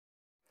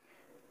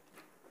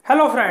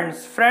Hello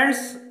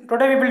friends,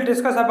 today we will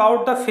discuss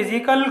about the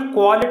Physical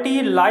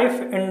Quality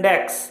Life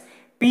Index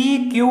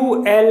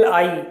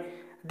PQLI.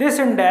 This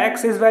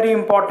index is very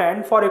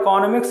important for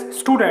economics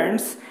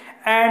students,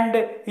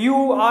 and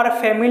you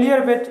are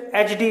familiar with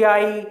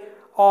HDI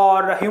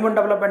or Human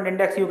Development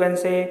Index, you can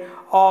say,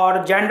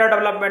 or Gender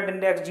Development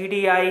Index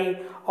GDI,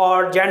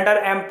 or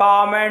Gender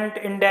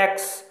Empowerment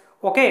Index.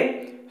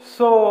 Okay,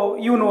 so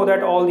you know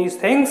that all these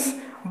things,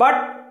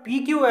 but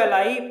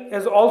PQLI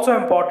is also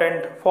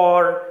important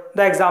for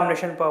the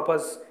examination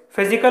purpose.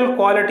 Physical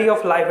Quality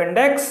of Life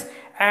Index.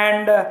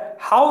 And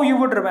how you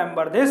would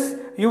remember this?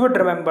 You would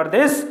remember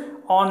this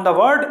on the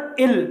word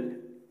ill.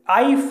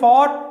 I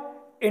for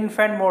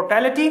infant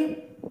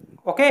mortality,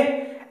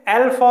 okay,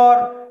 L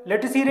for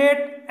literacy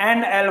rate,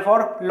 and L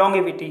for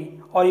longevity,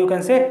 or you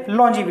can say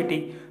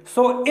longevity.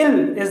 So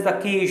ill is the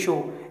key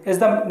issue, is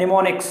the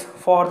mnemonics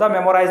for the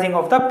memorizing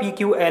of the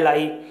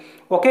PQLI.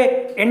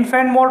 Okay,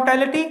 infant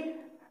mortality,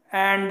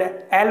 and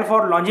L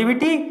for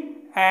longevity,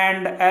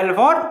 and L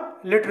for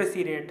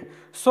literacy rate.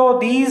 So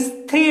these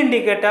three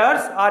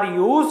indicators are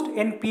used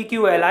in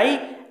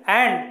PQLI,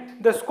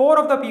 and the score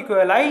of the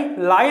PQLI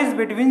lies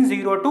between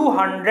 0 to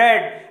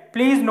 100.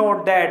 Please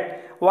note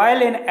that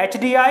while in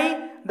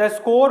HDI the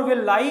score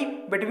will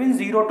lie between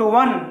 0 to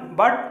 1,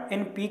 but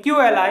in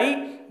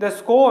PQLI the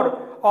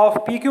score of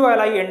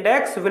PQLI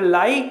index will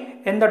lie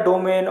in the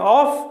domain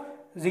of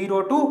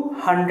 0 to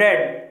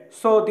 100.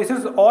 So this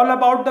is all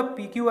about the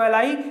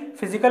PQLI,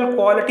 Physical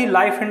Quality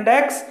Life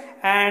Index,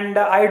 and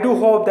I do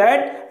hope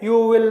that you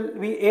will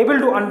be able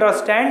to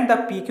understand the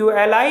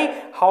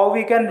PQLI, how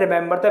we can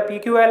remember the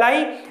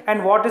PQLI,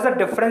 and what is the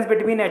difference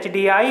between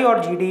HDI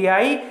or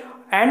GDI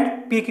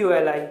and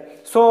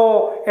PQLI.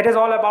 So it is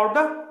all about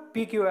the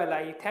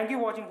PQLI. Thank you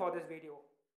for watching for this video.